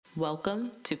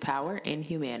Welcome to Power in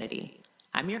Humanity.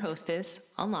 I'm your hostess,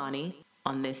 Alani.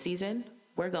 On this season,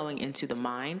 we're going into the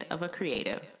mind of a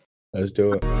creative. Let's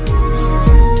do it.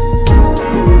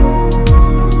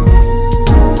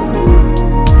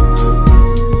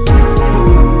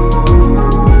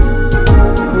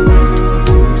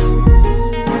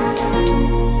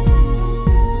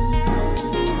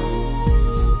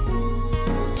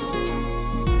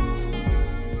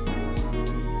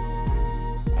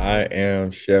 I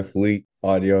am Chef Leek,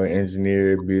 audio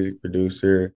engineer, music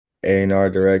producer, A&R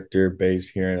director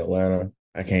based here in Atlanta.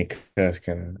 I can't cuss,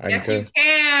 can I? Yes, you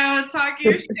can. Talk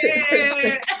your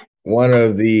shit. One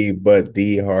of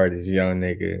the hardest young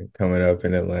nigga coming up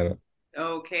in Atlanta.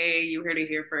 Okay, you heard it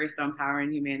here first on Power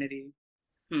and Humanity.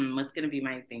 What's gonna be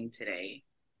my thing today?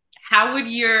 How would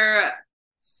your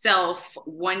self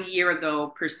 1 year ago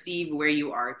perceive where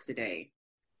you are today?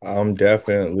 I'm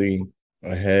definitely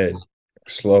ahead.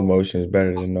 Slow motion is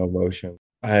better than no motion.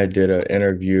 I did an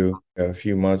interview a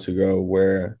few months ago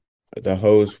where the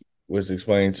host was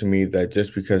explaining to me that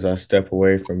just because I step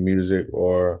away from music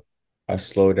or I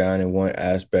slow down in one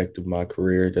aspect of my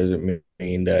career doesn't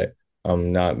mean that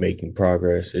I'm not making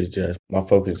progress. It's just my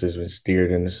focus has been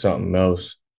steered into something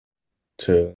else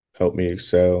to help me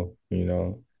excel,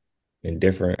 in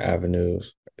different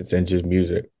avenues than just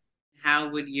music. How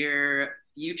would your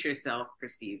future self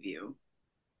perceive you?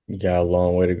 You got a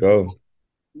long way to go.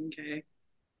 Okay,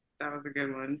 that was a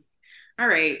good one. All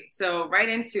right, so right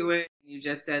into it. You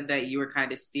just said that you were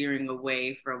kind of steering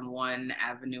away from one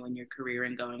avenue in your career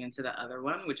and going into the other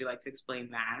one. Would you like to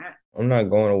explain that? I'm not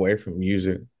going away from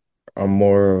music. I'm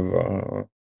more of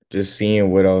just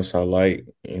seeing what else I like.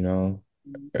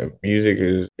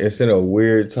 Music it's in a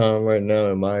weird time right now,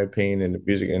 in my opinion, in the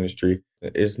music industry.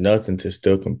 It's nothing to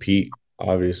still compete,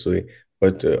 obviously,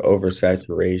 but the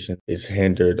oversaturation has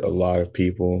hindered a lot of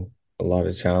people, a lot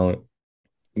of talent.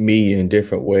 Me in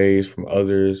different ways from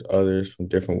others, others from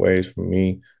different ways from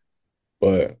me.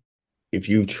 But if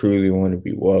you truly want to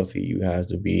be wealthy, you have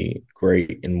to be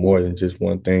great in more than just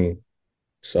one thing.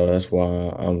 So that's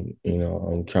why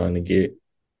I'm trying to get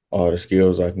all the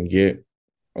skills I can get.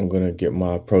 I'm gonna get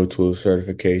my Pro Tools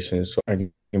certification so I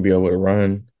can be able to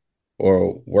run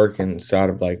or work inside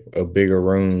of like a bigger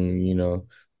room,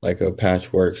 like a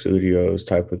patchwork studios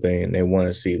type of thing. And they want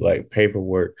to see like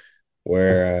paperwork.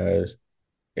 Whereas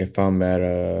if I'm at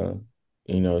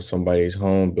somebody's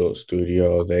home built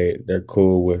studio, they're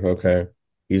cool with, okay,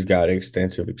 he's got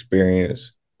extensive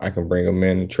experience. I can bring him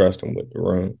in and trust him with the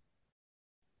room.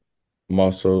 I'm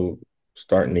also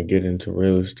starting to get into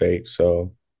real estate.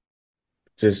 So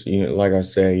just, like I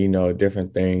said,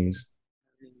 different things.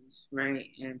 Right.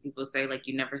 And people say like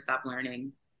you never stop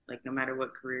learning. Like no matter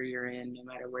what career you're in, no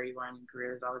matter where you are in your career,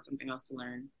 there's always something else to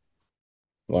learn.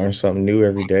 Learn something new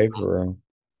every day for real.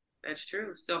 That's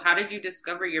true. So how did you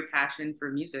discover your passion for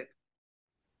music?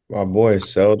 My boy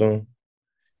is Seldom,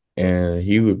 and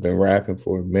he had been rapping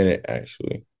for a minute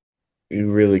actually. He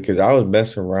really, because I was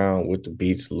messing around with the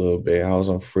beats a little bit. I was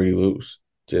on Fruity Loops,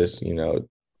 just,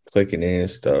 clicking in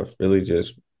stuff, really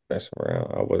just messing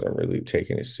around. I wasn't really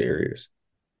taking it serious.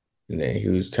 And then he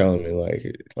was telling me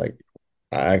like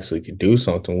I actually could do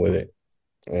something with it.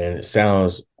 And it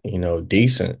sounds,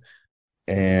 decent.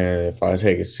 And if I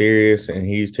take it serious and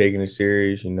he's taking it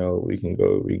serious, we can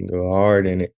go hard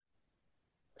in it.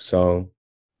 So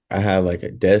I had like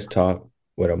a desktop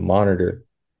with a monitor,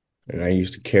 and I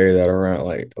used to carry that around.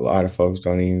 Like a lot of folks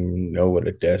don't even know what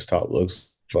a desktop looks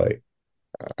like.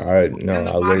 I no, And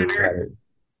the I literally monitor.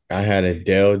 I had a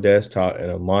Dell desktop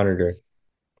and a monitor,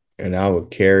 and I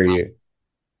would carry it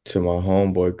to my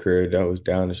homeboy crib that was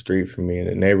down the street from me in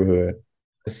the neighborhood.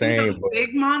 The Like same, those but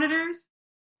big monitors.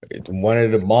 it's one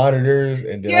of the monitors,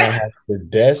 and then I Yeah. had the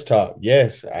desktop.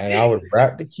 Yes, and I would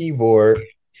wrap the keyboard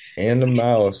and the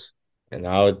mouse, and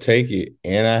I would take it.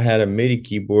 And I had a MIDI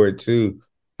keyboard too.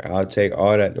 I'll take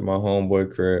all that to my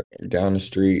homeboy crib down the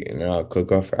street, and I'll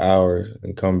cook up for hours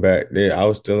and come back. I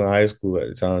was still in high school at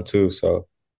the time too, so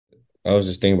I was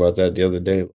just thinking about that the other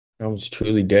day. I was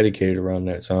truly dedicated around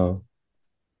that time.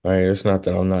 Right? It's not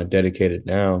that I'm not dedicated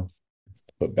now,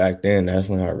 but back then, that's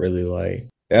when I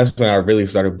really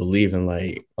started believing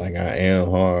like I am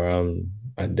hard.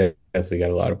 Definitely got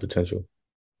a lot of potential.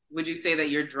 Would you say that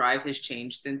your drive has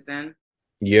changed since then?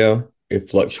 Yeah, it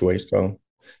fluctuates though.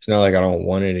 It's not like I don't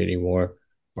want it anymore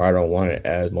or I don't want it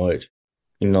as much.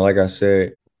 Like I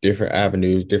said, different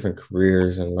avenues, different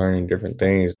careers, and learning different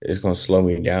things, it's going to slow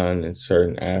me down in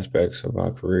certain aspects of my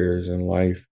careers and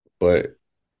life. But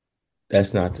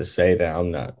that's not to say that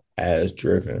I'm not as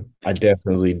driven. I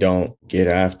definitely don't get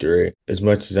after it as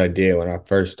much as I did when I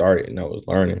first started and I was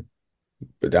learning.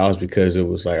 But that was because it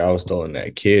was like I was still in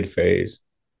that kid phase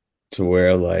to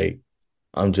where like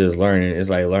I'm just learning. It's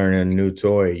like learning a new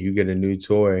toy. You get a new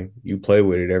toy, you play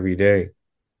with it every day.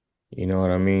 You know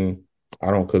what I mean?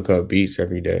 I don't cook up beats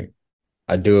every day.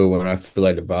 I do it when I feel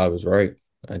like the vibe is right.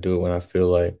 I do it when I feel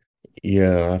like,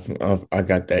 yeah, I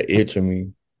got that itch in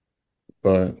me.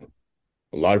 But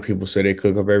a lot of people say they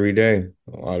cook up every day.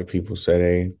 A lot of people say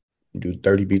they do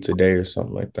 30 beats a day or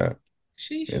something like that.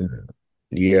 Sheesh. And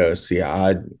yeah, see,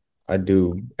 I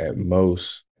do at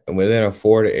most, and within a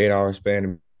 4 to 8 hour span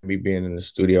of me being in the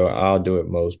studio, I'll do at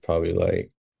most probably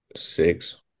like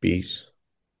 6 beats.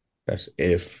 That's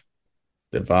if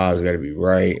the vibes got to be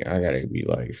right. I got to be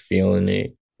like feeling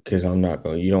it because I'm not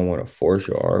going. You don't want to force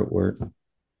your artwork.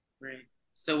 Right.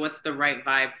 So what's the right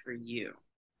vibe for you?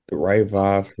 The right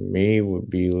vibe for me would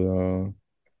be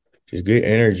just good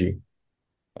energy.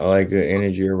 I like good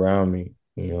energy around me.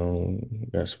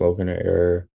 Got smoke in the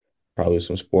air, probably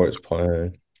some sports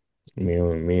playing. Me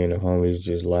and the homies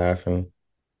just laughing,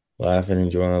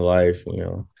 enjoying life.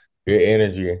 Good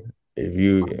energy.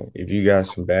 If you got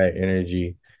some bad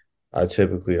energy, I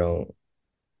typically I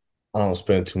don't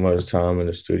spend too much time in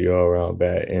the studio around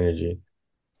bad energy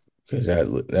because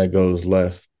that goes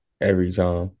left every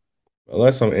time.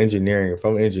 Unless I'm engineering. If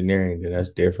I'm engineering, then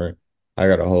that's different. I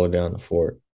gotta hold down the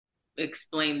fort.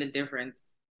 Explain the difference.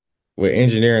 With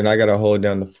engineering, I gotta hold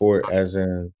down the fort as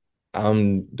in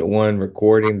I'm the one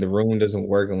recording. The room doesn't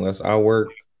work unless I work.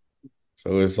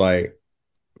 So it's like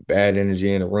bad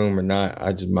energy in the room or not,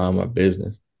 I just mind my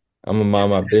business. I'm gonna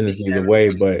mind my business either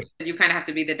way, but You kind of have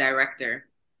to be the director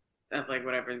of like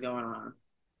whatever's going on.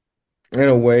 in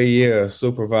a way, yeah,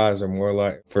 supervisor more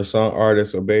like for some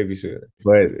artists a babysitter.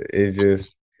 But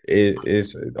it's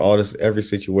all this every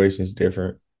situation is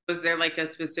different. Was there like a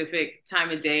specific time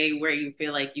of day where you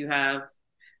feel like you have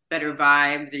better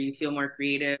vibes or you feel more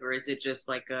creative, or is it just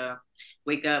like a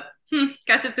wake up,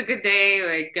 guess it's a good day,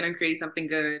 like gonna create something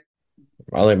good?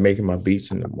 I like making my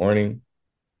beats in the morning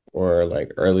or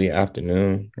like early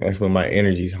afternoon. That's when my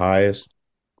energy's highest.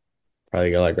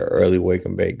 Probably got like an early wake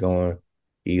and bake going,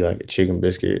 eat like a chicken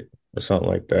biscuit or something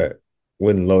like that.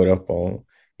 Wouldn't load up on,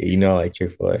 yeah, like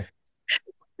Chick-fil-A.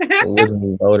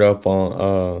 Wouldn't load up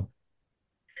on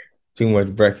too much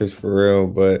breakfast for real,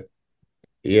 but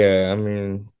yeah, I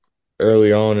mean,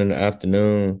 early on in the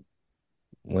afternoon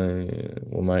when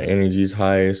my energy's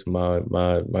highest,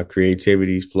 my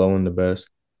creativity's flowing the best.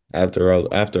 After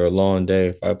a long day,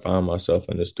 if I find myself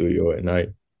in the studio at night,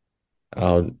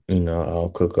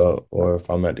 I'll cook up, or if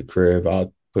I'm at the crib,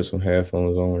 I'll put some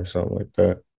headphones on or something like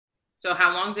that. So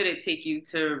how long did it take you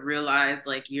to realize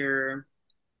like your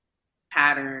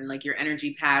pattern, like your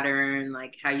energy pattern,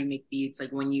 like how you make beats,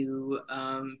 like when you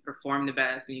perform the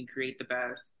best, when you create the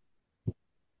best?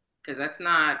 Because that's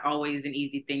not always an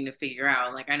easy thing to figure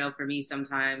out. Like I know for me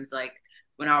sometimes like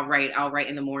when I'll write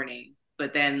in the morning,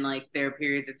 but then like there are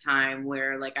periods of time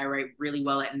where like I write really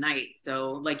well at night.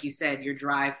 So like you said, your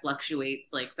drive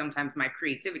fluctuates. Like sometimes my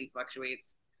creativity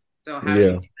fluctuates. So how do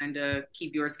you Yeah, kind of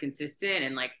keep yours consistent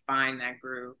and like find that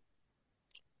groove?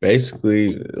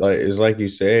 basically, like it's like you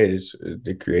said, it's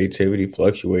the creativity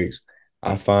fluctuates.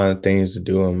 I find things to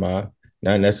do in my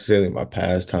not necessarily my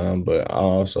pastime, but I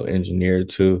also engineer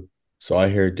too. So I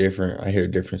hear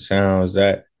different sounds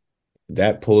that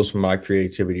pulls from my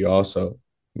creativity also,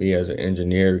 me as an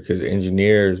engineer, because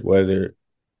engineers, whether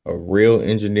a real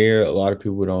engineer, a lot of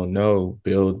people don't know,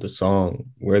 build the song.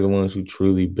 We're the ones who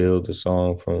truly build the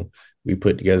song from we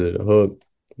put together the hook,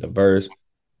 the verse.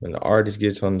 When the artist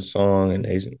gets on the song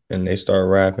and they start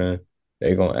rapping,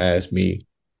 they gonna ask me,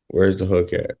 where's the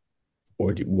hook at?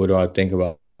 Or what do I think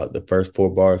about the first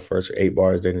 4 bars, first 8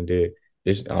 bars they done did?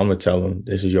 This I'm gonna tell them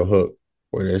this is your hook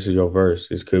or this is your verse.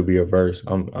 This could be a verse.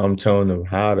 I'm telling them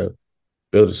how to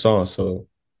build a song. So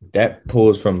that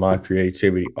pulls from my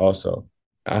creativity also.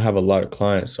 I have a lot of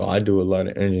clients, so I do a lot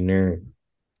of engineering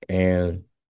and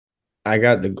I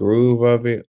got the groove of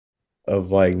it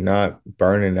of like not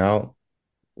burning out.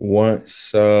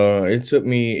 Once it took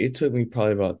me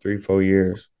probably about 3, 4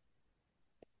 years.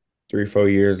 3, 4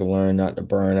 years to learn not to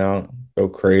burn out, go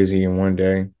crazy in one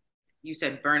day. You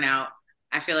said burnout.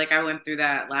 I feel like I went through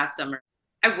that last summer.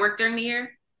 I worked during the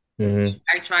year. So Hmm.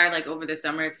 I tried like over the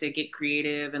summer to get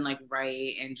creative and like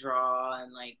write and draw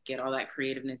and like get all that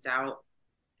creativeness out.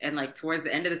 And like towards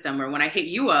the end of the summer, when I hit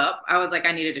you up, I was like,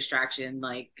 I need a distraction.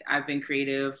 Like I've been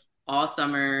creative all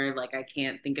summer. Like I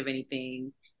can't think of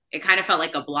anything. It kind of felt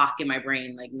like a block in my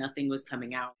brain. Like nothing was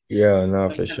coming out. Yeah, no,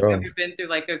 Have for you ever sure. been through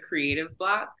like a creative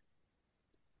block?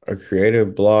 A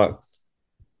creative block,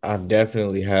 I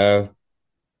definitely have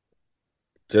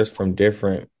just from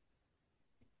different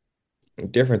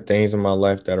different things in my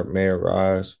life that may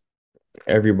arise.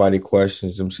 Everybody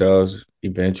questions themselves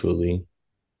eventually.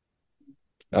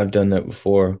 I've done that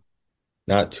before.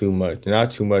 Not too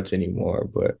much anymore,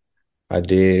 but I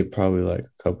did probably like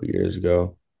a couple years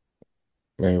ago,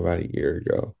 maybe about a year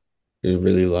ago. Just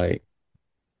really like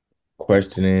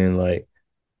questioning like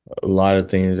a lot of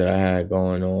things that I had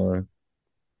going on.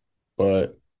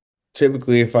 But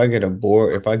typically, if I get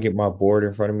my board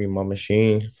in front of me, my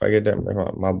machine, if I get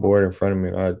my board in front of me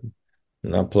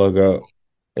and I plug up,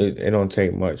 it don't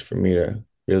take much for me to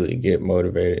really get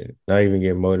motivated. Not even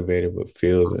get motivated, but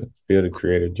feel the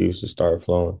creative juice to start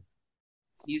flowing.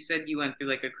 You said you went through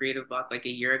like a creative block like a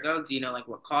year ago. Do you know like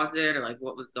what caused it or like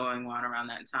what was going on around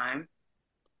that time?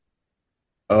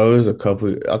 Oh, it was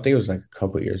I think it was like a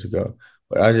couple years ago.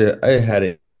 But I had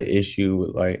an issue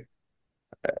with like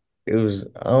it was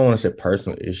I don't want to say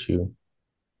personal issue,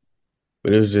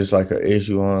 but it was just like an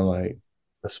issue on like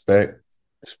respect,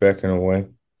 respect in a way.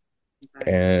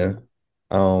 Okay. And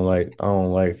I don't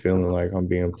like feeling like I'm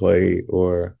being played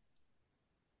or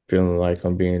feeling like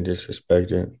I'm being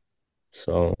disrespected.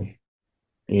 So,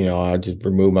 I just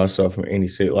remove myself from any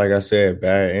sit. Like I said,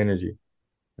 bad energy.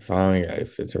 If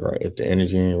the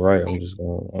energy ain't right, I'm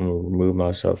gonna remove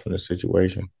myself from the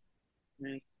situation.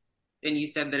 Right. And you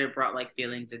said that it brought like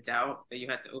feelings of doubt that you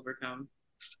had to overcome.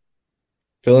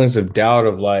 Feelings of doubt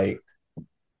of like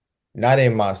not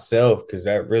in myself, because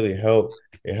that really helped.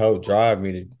 It helped drive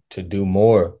me to do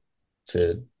more,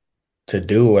 to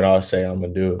do what I say I'm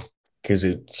gonna do. Because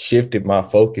it shifted my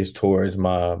focus towards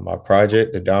my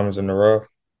project, the Diamonds in the Rough.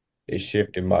 It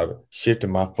shifted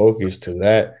my focus to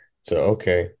that. So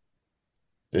okay,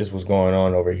 this was going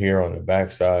on over here on the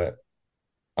backside.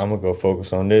 I'm gonna go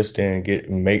focus on this, then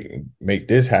make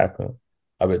this happen.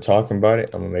 I've been talking about it.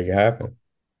 I'm gonna make it happen.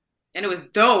 And it was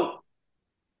dope.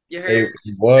 You heard?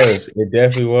 It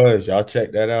definitely was. Y'all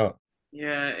check that out.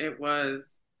 Yeah, it was.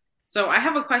 So I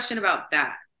have a question about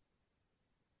that.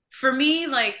 For me,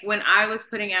 like when I was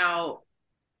putting out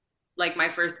like my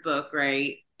first book,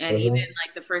 right? And even Mhm.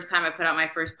 like the first time I put out my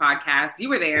first podcast, you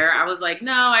were there. I was like,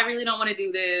 no, I really don't want to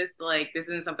do this. Like, this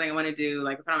isn't something I want to do.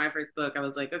 Like, I put out my first book. I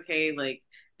was like, okay, like,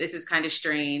 this is kind of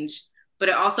strange. But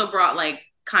it also brought like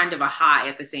kind of a high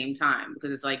at the same time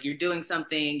because it's like you're doing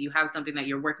something, you have something that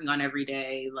you're working on every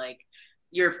day. Like,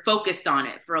 you're focused on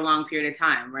it for a long period of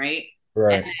time, right?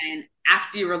 And Right. then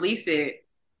after you release it,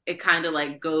 it kind of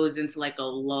like goes into like a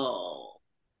lull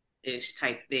ish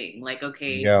type thing. Like,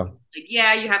 okay, Yeah. like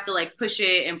yeah, you have to like push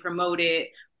it and promote it,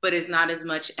 but it's not as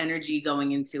much energy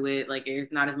going into it. Like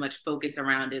there's not as much focus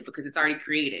around it because it's already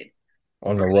created.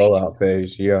 On the rollout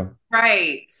phase. Yeah.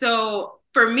 Right. So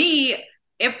for me,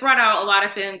 it brought out a lot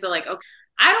of feelings of like, okay,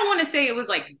 I don't want to say it was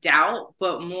like doubt,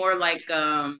 but more like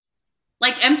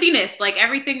emptiness. Like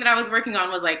everything that I was working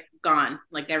on was like gone.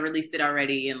 Like I released it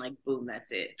already and like boom,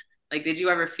 that's it. Like did you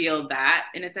ever feel that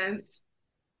in a sense?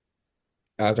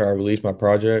 After I released my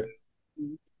project,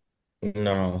 Mhm.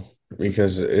 no,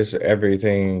 because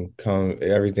everything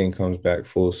comes back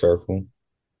full circle.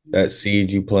 That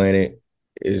seed you planted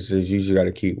is you just got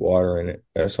to keep watering it.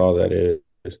 That's all that is.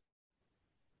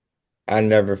 I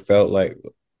never felt like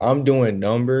I'm doing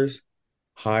numbers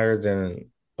higher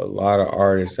than a lot of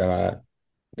artists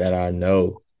that I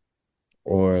know,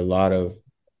 or a lot of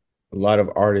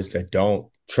artists that don't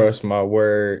trust my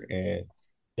word and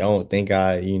don't think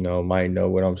I, might know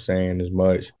what I'm saying as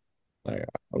much. Like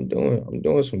I'm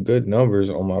doing some good numbers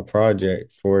on my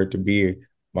project for it to be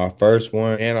my first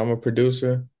one, and I'm a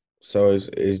producer, so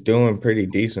it's doing pretty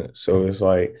decent. So it's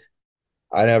like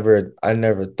I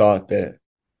never thought that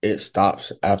it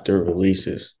stops after it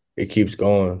releases. It keeps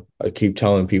going. I keep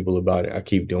telling people about it. I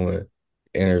keep doing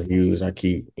interviews. I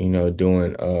keep,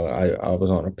 doing I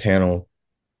was on a panel,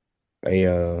 a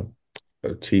uh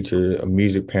a teacher, a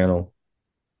music panel,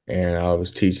 and I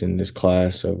was teaching this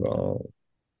class of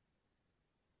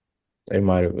they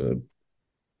might have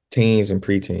teens and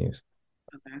preteens,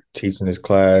 Okay. teaching this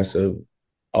class of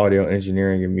audio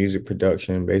engineering and music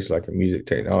production, basically like a music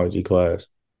technology class.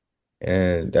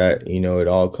 And that, it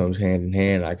all comes hand in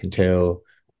hand. I can tell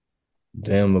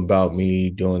them about me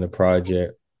doing the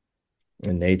project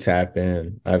and they tap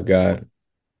in. I've got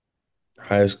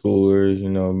high schoolers,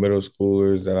 middle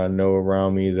schoolers that I know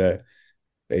around me that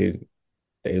they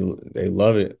they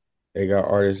love it. They got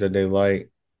artists that they like.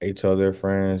 They tell their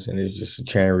friends, and it's just a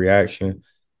chain reaction.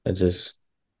 I just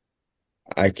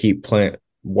I keep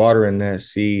watering that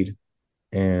seed,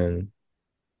 and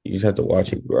you just have to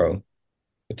watch it grow.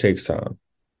 It takes time.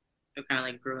 It kind of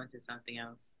like grew into something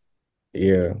else.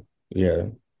 Yeah, yeah.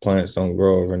 Plants don't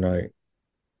grow overnight.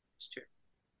 It's true.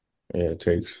 Yeah, it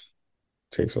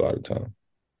takes a lot of time.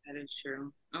 That is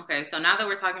true. Okay, so now that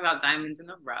we're talking about diamonds in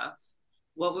the rough,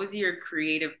 what was your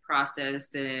creative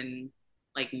process in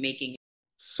like making?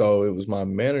 So it was my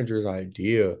manager's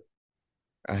idea.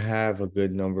 I have a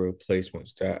good number of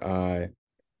placements that I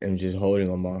am just holding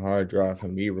on my hard drive for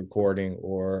me recording,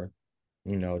 or,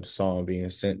 the song being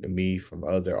sent to me from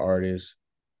other artists,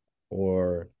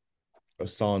 or a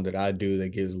song that I do that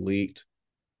gets leaked,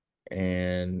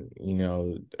 and,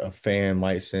 a fan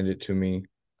might send it to me,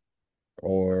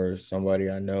 or somebody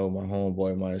I know, my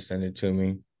homeboy might have sent it to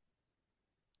me.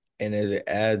 And as it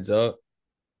adds up,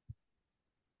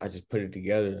 I just put it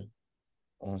together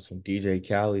on some DJ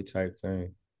Khaled type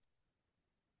thing.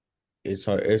 It's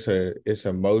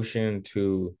a motion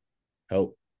to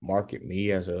help market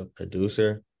me as a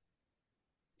producer,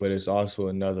 but it's also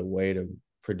another way to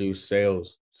produce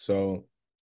sales. So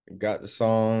got the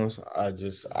songs. I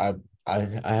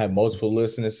had multiple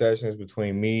listening sessions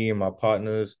between me and my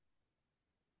partners.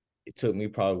 It took me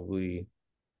probably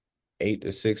 8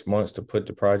 to 6 months to put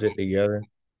the project together,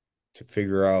 to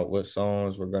figure out what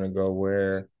songs were gonna go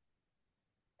where.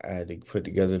 I had to put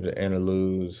together the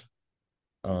interludes.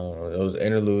 Those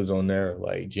interludes on there,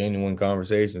 like genuine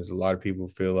conversations. A lot of people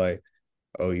feel like,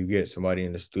 oh, you get somebody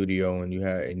in the studio and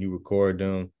you record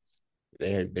them,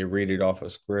 they read it off a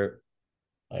script.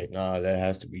 Like, nah, that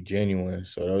has to be genuine.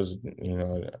 So those,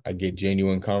 I get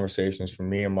genuine conversations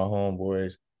from me and my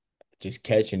homeboys, just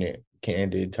catching it,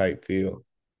 candid type feel.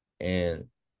 And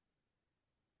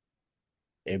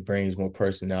it brings more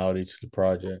personality to the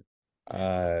project.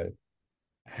 I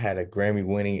had a Grammy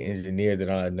winning engineer that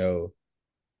I know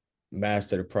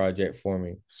master the project for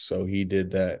me. So he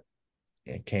did that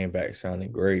and came back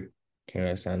sounding great, came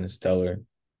back sounding stellar.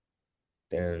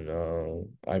 Then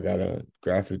I got a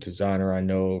graphic designer I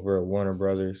know over at Warner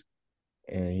Brothers,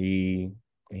 and he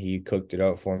cooked it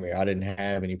up for me. I didn't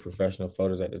have any professional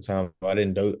photos at the time. I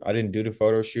didn't do the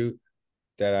photo shoot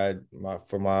that my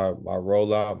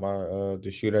rollout,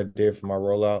 the shoot I did for my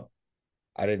rollout.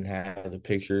 I didn't have the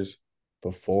pictures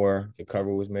before the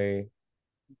cover was made.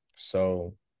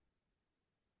 So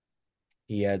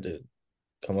he had to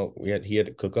he had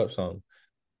to cook up something.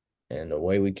 And the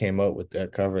way we came up with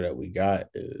that cover that we got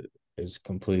is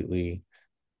completely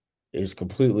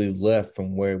left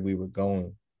from where we were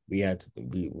going.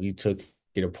 We took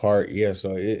it apart. Yeah,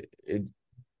 so it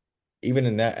even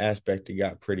in that aspect it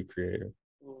got pretty creative.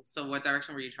 So what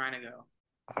direction were you trying to go?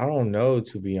 I don't know,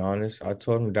 to be honest. I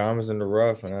told him diamonds in the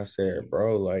rough, and I said,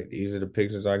 bro, like, these are the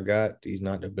pictures I got. These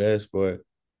not the best, but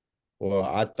well,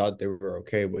 I thought they were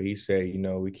okay, but he said,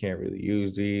 we can't really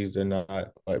use these. They're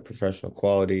not like professional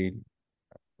quality.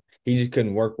 He just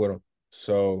couldn't work with them.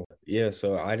 So yeah,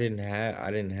 so I didn't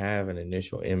have an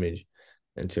initial image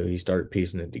until he started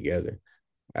piecing it together.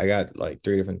 I got like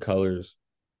three different colors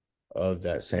of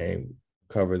that same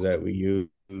cover that we used.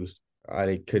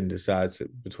 Couldn't decide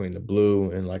between the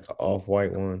blue and like an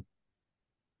off-white one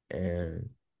and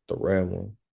the red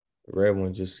one. The red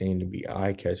one just seemed to be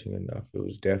eye-catching enough. It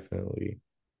was definitely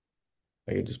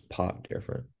like it just popped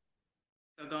different.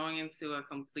 So going into a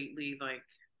completely like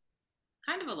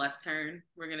kind of a left turn,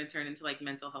 we're gonna turn into like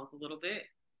mental health a little bit.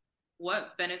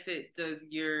 What benefit does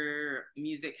your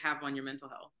music have on your mental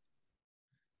health?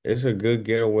 It's a good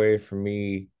getaway for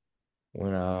me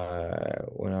when I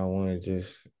want to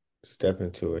just step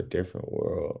into a different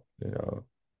world, for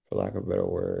lack of better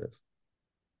words.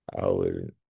 I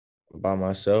would by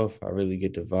myself, I really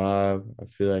get the vibe. I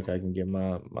feel like I can get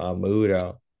my mood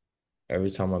out.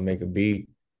 Every time I make a beat,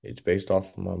 it's based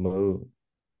off of my mood.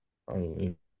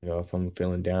 If I'm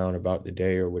feeling down about the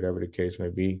day or whatever the case may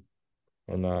be,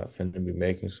 I'm not finna be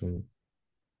making some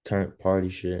turnt party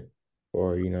shit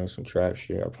or, some trap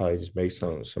shit. I'll probably just make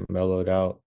some mellowed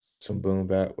out, some boom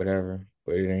bap, whatever.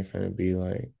 But it ain't finna be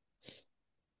like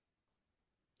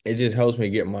it just helps me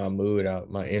get my mood out,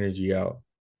 my energy out.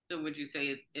 So would you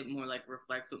say it more like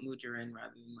reflects what mood you're in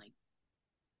rather than like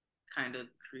kind of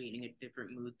creating a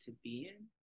different mood to be in?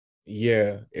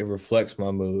 Yeah, it reflects my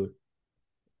mood.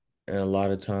 And a lot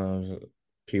of times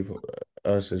people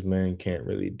us as men can't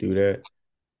really do that.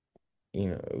 You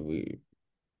know,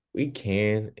 we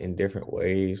can in different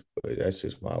ways, but that's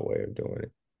just my way of doing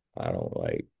it. I don't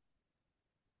like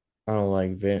I don't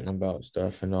like venting about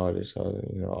stuff and all this other,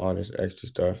 all this extra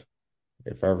stuff.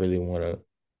 If I really want to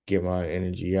get my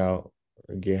energy out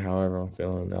or get however I'm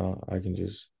feeling out, I can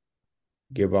just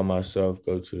get by myself,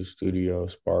 go to the studio,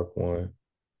 spark one,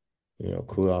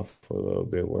 cool off for a little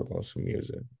bit, work on some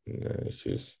music. And then it's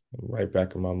just right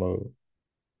back in my mode.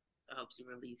 It helps you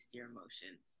release your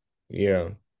emotions. Yeah.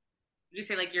 Would you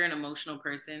say like you're an emotional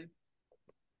person?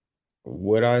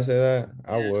 Would I say that?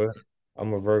 I Yeah. would.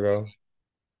 I'm a Virgo.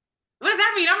 What does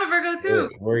that mean? I'm a Virgo too.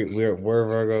 We're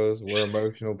Virgos. We're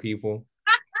emotional people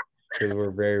because we're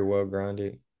very well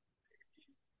grounded.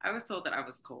 I was told that I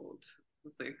was cold.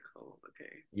 It's like cold.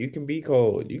 Okay. You can be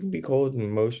cold. You can be cold and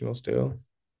emotional still.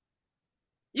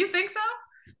 You think so?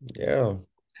 Yeah.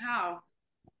 How?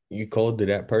 You cold to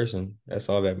that person. That's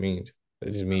all that means.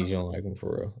 That just means you don't like them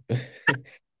for real.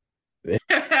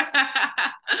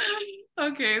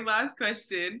 Okay, last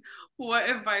question. What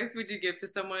advice would you give to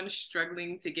someone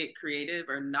struggling to get creative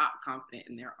or not confident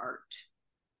in their art?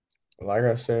 Like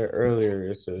I said earlier,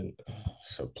 it's a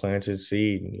planted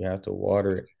seed and you have to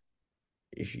water it.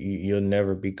 If you'll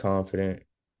never be confident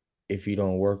if you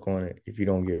don't work on it, if you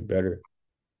don't get better.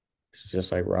 It's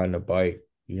just like riding a bike.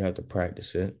 You have to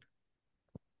practice it.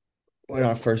 When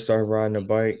I first started riding a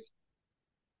bike,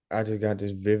 I just got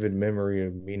this vivid memory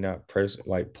of me not pressing,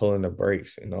 like pulling the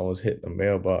brakes and always hitting the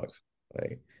mailbox.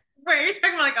 Like, Wait, you're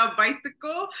talking about like a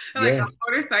bicycle or like a yes,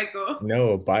 motorcycle? no,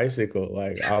 a bicycle.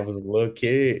 Like I was a little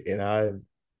kid and I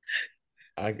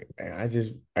can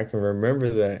remember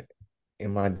that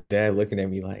and my dad looking at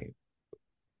me like,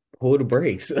 pull the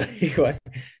brakes. Like, what?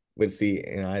 But see,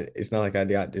 and it's not like I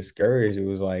got discouraged. It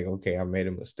was like, okay, I made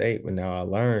a mistake, but now I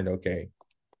learned, okay,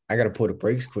 I gotta pull the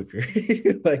brakes quicker.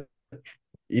 Like,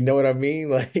 you know what I mean?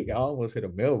 Like, I almost hit a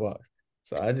mailbox.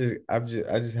 So I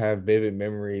just have vivid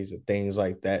memories of things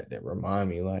like that remind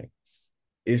me, like,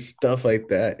 it's stuff like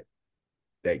that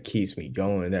that keeps me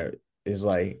going. That is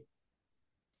like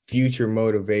future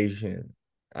motivation.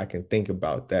 I can think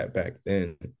about that back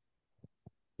then.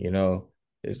 You know,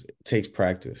 it takes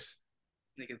practice.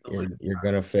 I think it's always You're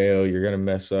gonna fail. You're gonna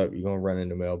mess up. You're gonna run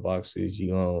into mailboxes. You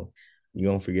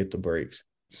gonna forget the brakes.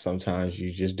 Sometimes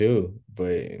you just do,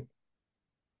 but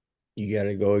you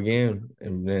gotta go again.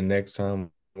 And then next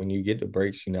time when you get the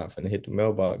brakes, you're not gonna hit the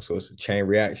mailbox. So it's a chain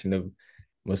reaction of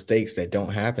mistakes that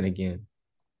don't happen again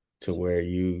to where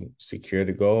you secure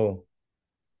the goal.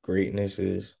 Greatness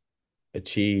is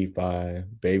achieved by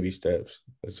baby steps.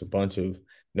 It's a bunch of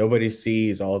nobody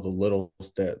sees all the little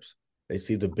steps. They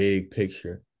see the big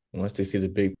picture. Once they see the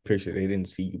big picture, they didn't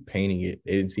see you painting it.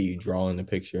 They didn't see you drawing the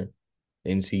picture.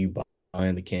 They didn't see you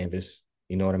buying the canvas.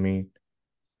 You know what I mean?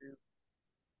 true.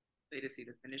 They just see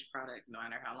the finished product, no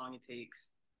matter how long it takes.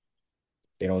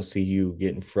 They don't see you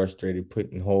getting frustrated,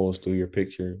 putting holes through your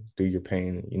picture, through your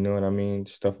painting. You know what I mean?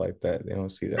 Stuff like that. They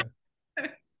don't see that.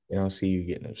 They don't see you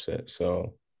getting upset.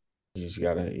 So you just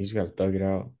gotta thug it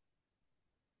out.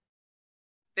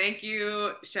 Thank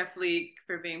you, Chef Leek,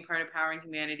 for being part of Power and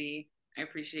Humanity. I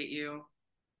appreciate you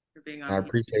for being I on here.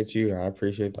 appreciate you. I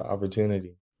appreciate the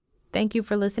opportunity. Thank you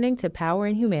for listening to Power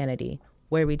and Humanity,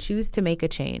 where we choose to make a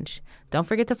change. Don't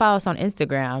forget to follow us on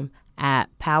Instagram at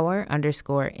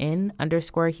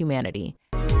power_in_humanity